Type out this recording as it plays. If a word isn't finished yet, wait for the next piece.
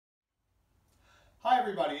Hi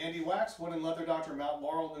everybody, Andy Wax, Wood and Leather Doctor, Mount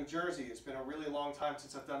Laurel, New Jersey. It's been a really long time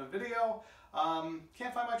since I've done a video.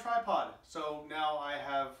 Can't find my tripod, so now I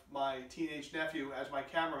have my teenage nephew as my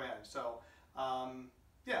cameraman. So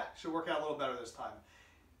yeah, should work out a little better this time.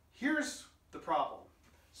 Here's the problem.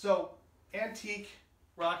 So, antique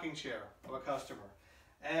rocking chair of a customer.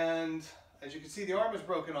 And as you can see, the arm is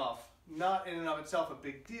broken off. Not in and of itself a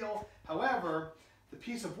big deal. However, the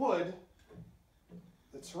piece of wood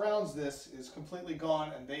that surrounds this is completely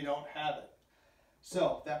gone and they don't have it.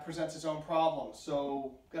 So that presents its own problems.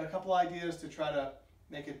 So got a couple ideas to try to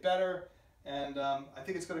make it better, and I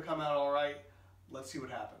think it's going to come out all right. Let's see what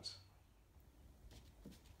happens.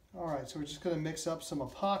 All right, so we're just going to mix up some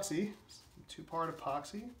epoxy, some two-part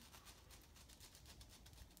epoxy.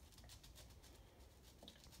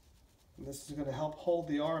 And this is going to help hold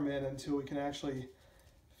the arm in until we can actually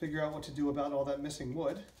figure out what to do about all that missing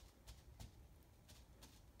wood.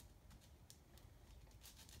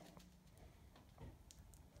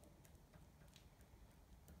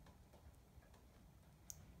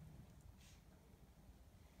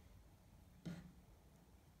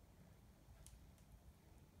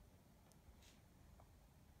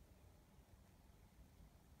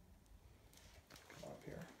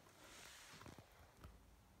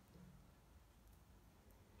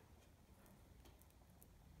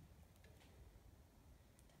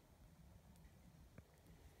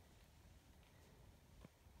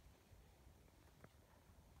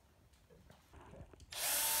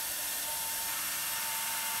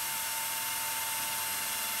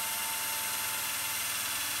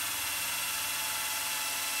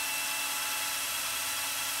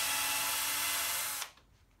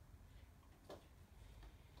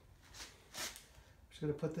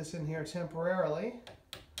 Going to put this in here temporarily,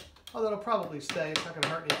 although it'll probably stay. It's not going to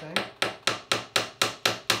hurt anything.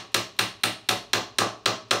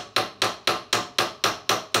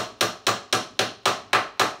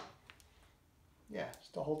 Yeah,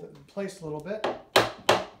 just to hold it in place a little bit.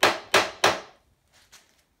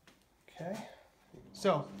 Okay,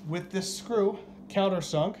 so with this screw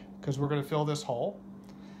countersunk, because we're going to fill this hole,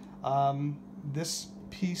 this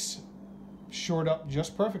piece shored up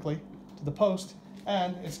just perfectly to the post.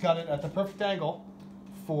 And it's got it at the perfect angle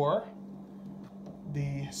for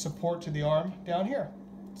the support to the arm down here.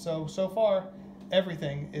 So far,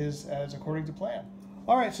 everything is as according to plan.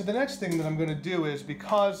 All right, so the next thing that I'm going to do is,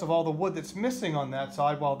 because of all the wood that's missing on that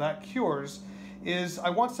side while that cures, is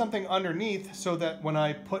I want something underneath so that when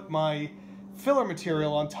I put my filler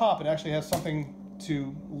material on top, it actually has something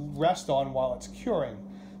to rest on while it's curing.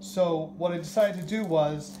 So what I decided to do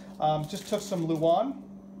was just took some Luan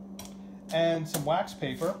and some wax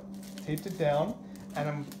paper, taped it down, and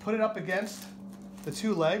I'm put it up against the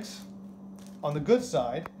two legs on the good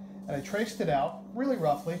side, and I traced it out really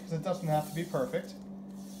roughly because it doesn't have to be perfect.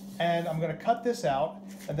 And I'm going to cut this out,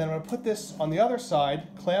 and then I'm going to put this on the other side,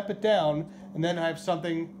 clamp it down, and then I have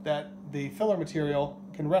something that the filler material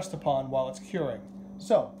can rest upon while it's curing.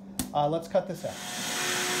 So let's cut this out.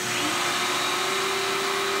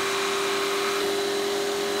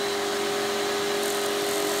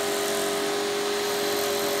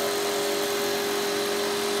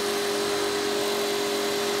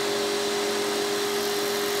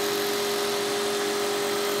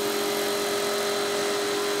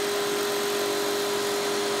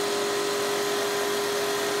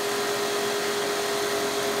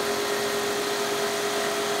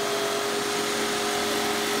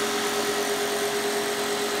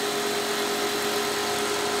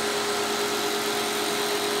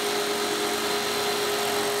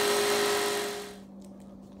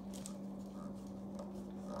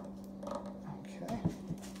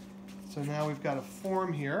 So now we've got a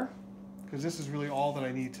form here, because this is really all that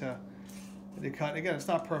I need to cut. Again, it's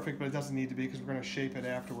not perfect, but it doesn't need to be because we're going to shape it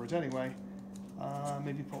afterwards anyway.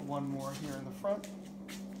 Maybe put one more here in the front.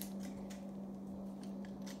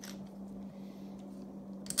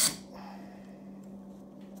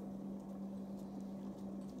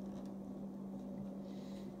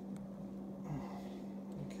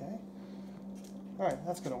 Okay. All right,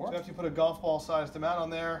 that's going to work. So after you put a golf ball sized amount on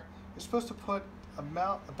there, you're supposed to put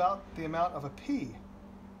about the amount of a pea.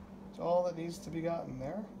 It's all that needs to be gotten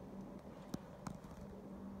there.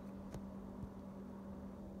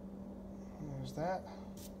 There's that.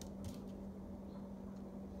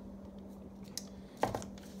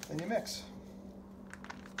 Then you mix.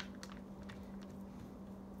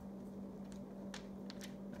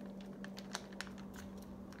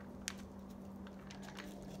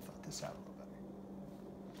 Flat this out a little bit.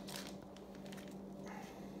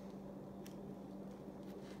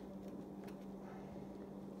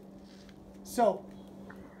 So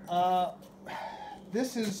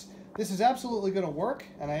this is absolutely going to work,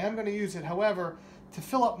 and I am going to use it. However, to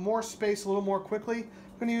fill up more space a little more quickly,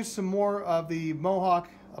 I'm going to use some more of the Mohawk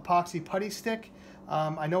epoxy putty stick.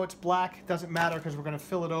 I know it's black, it doesn't matter because we're going to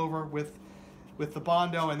fill it over with the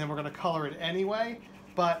Bondo, and then we're going to color it anyway.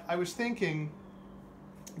 But I was thinking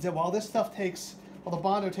that while this stuff takes, while the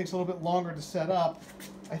Bondo takes a little bit longer to set up,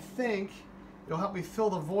 I think it'll help me fill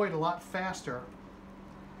the void a lot faster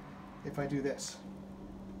if I do this.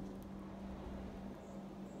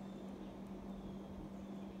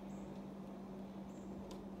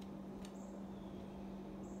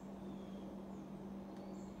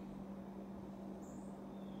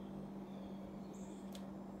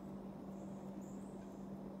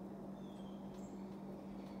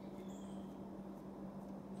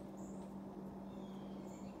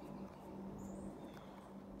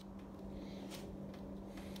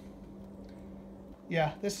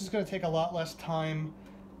 Yeah, this is going to take a lot less time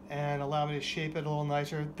and allow me to shape it a little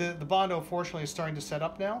nicer. The Bondo, fortunately, is starting to set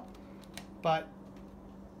up now, but,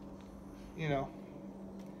 you know,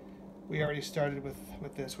 we already started with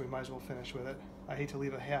this. We might as well finish with it. I hate to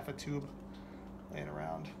leave a half a tube laying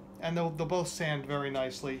around. And they'll both sand very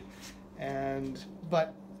nicely,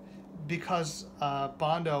 but because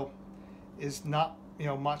Bondo is not, you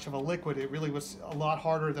know, much of a liquid, it really was a lot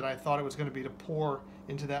harder than I thought it was going to be to pour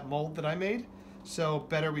into that mold that I made. So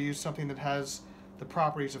better we use something that has the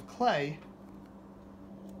properties of clay,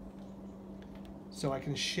 so I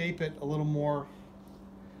can shape it a little more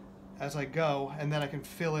as I go, and then I can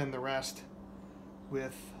fill in the rest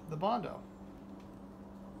with the Bondo.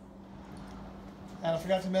 And I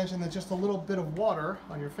forgot to mention that just a little bit of water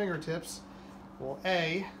on your fingertips will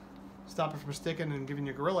A, stop it from sticking and giving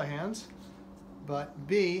you gorilla hands, but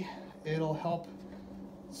B, it'll help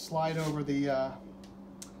slide over the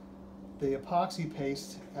epoxy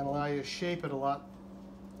paste and allow you to shape it a lot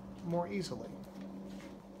more easily.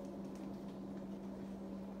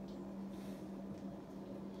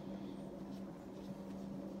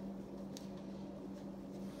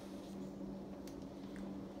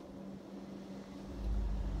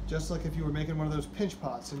 Just like if you were making one of those pinch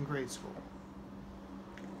pots in grade school.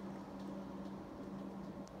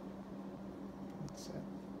 That's it.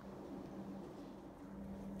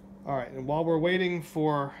 All right, and while we're waiting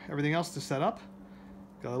for everything else to set up,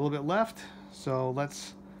 got a little bit left, so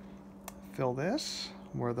let's fill this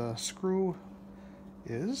where the screw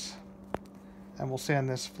is, and we'll sand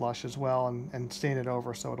this flush as well and stain it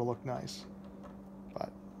over so it'll look nice.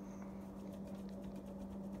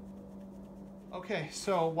 Okay,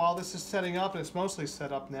 so while this is setting up, and it's mostly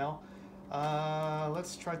set up now,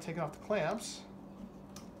 let's try taking off the clamps.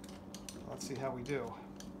 Let's see how we do.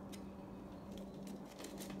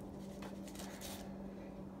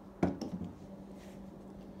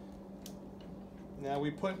 Now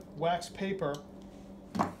we put wax paper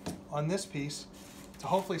on this piece to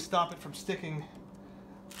hopefully stop it from sticking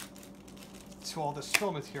to all this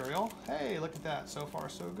fill material. Hey, look at that. So far,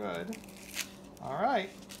 so good. All right.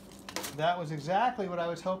 That was exactly what I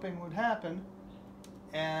was hoping would happen.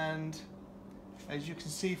 And as you can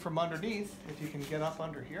see from underneath, if you can get up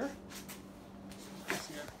under here,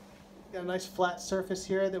 got a nice flat surface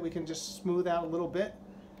here that we can just smooth out a little bit.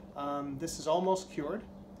 This is almost cured.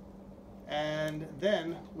 And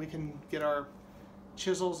then we can get our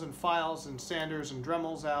chisels and files and sanders and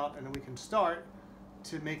Dremels out, and then we can start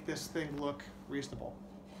to make this thing look reasonable.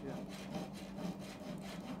 Yeah.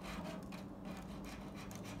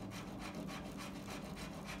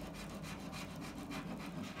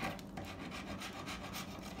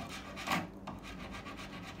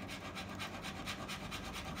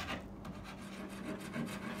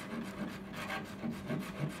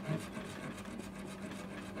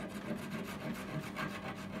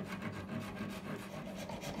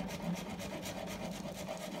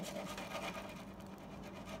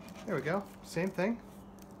 There we go, same thing.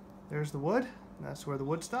 There's the wood, and that's where the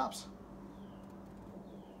wood stops.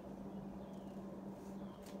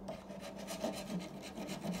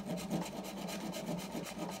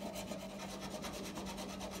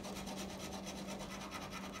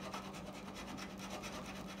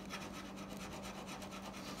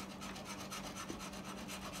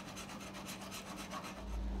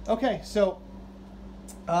 Okay, so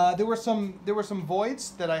there were some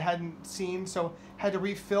voids that I hadn't seen, so had to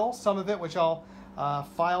refill some of it, which I'll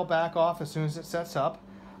file back off as soon as it sets up.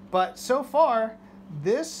 But so far,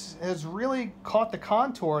 this has really caught the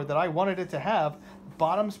contour that I wanted it to have.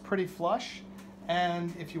 Bottom's pretty flush,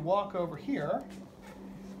 and if you walk over here,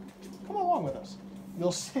 come along with us,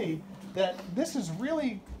 you'll see that this is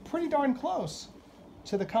really pretty darn close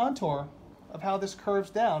to the contour of how this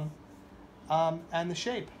curves down and the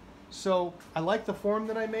shape. So I like the form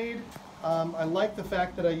that I made. I like the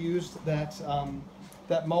fact that I used that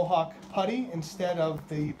that Mohawk putty instead of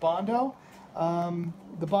the Bondo.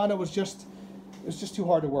 The Bondo was just too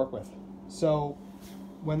hard to work with. So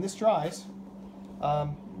when this dries,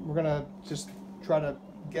 we're gonna just try to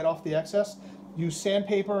get off the excess. Use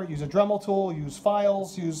sandpaper, use a Dremel tool, use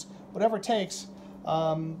files, use whatever it takes,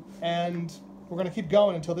 and we're gonna keep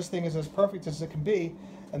going until this thing is as perfect as it can be,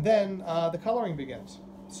 and then the coloring begins.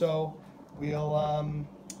 So we'll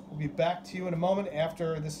be back to you in a moment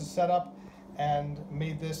after this is set up and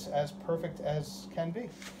made this as perfect as can be.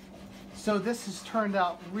 So this has turned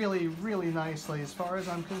out really, really nicely as far as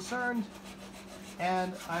I'm concerned,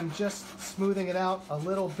 and I'm just smoothing it out a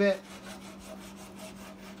little bit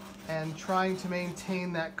and trying to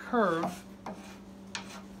maintain that curve,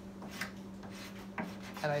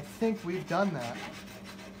 and I think we've done that.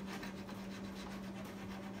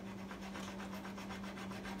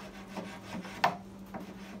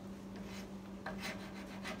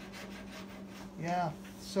 Yeah,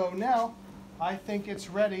 so now I think it's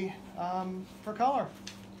ready for color.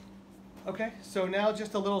 Okay, so now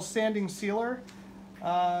just a little sanding sealer,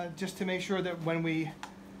 just to make sure that when we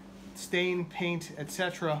stain, paint,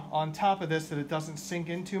 etc. on top of this, that it doesn't sink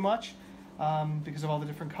in too much because of all the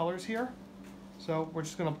different colors here. So we're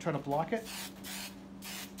just going to try to block it.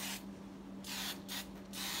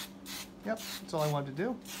 Yep, that's all I wanted to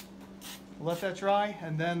do. We'll let that dry,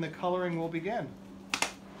 and then the coloring will begin.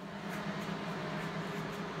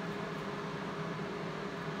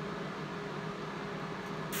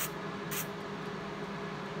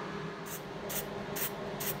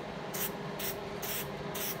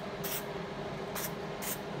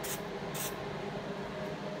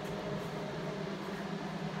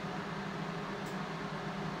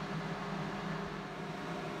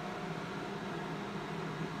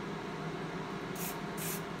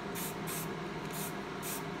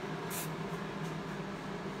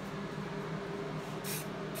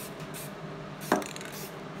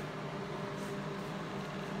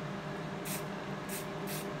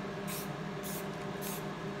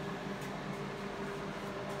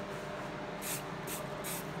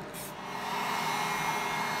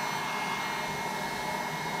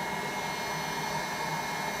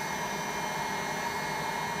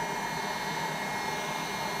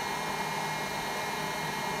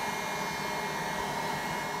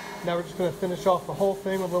 Now we're just going to finish off the whole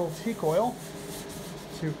thing with a little teak oil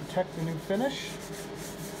to protect the new finish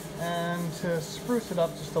and to spruce it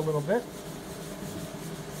up just a little bit.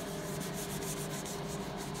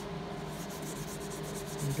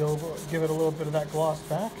 And give it a little bit of that gloss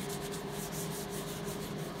back.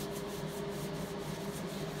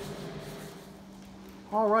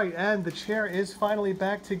 All right, and the chair is finally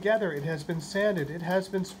back together. It has been sanded, it has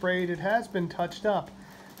been sprayed, it has been touched up.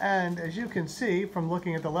 And as you can see from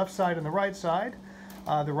looking at the left side and the right side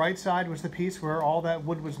was the piece where all that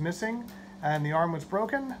wood was missing and the arm was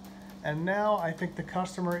broken. And now I think the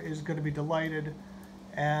customer is going to be delighted.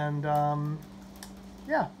 And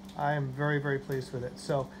yeah, I am very, very pleased with it.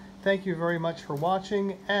 So thank you very much for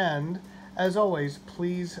watching. And as always,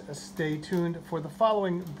 please stay tuned for the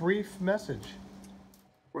following brief message.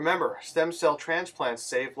 Remember, stem cell transplants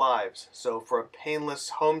save lives. So for a painless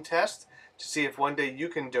home test, to see if one day you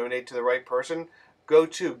can donate to the right person, go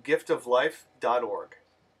to giftoflife.org.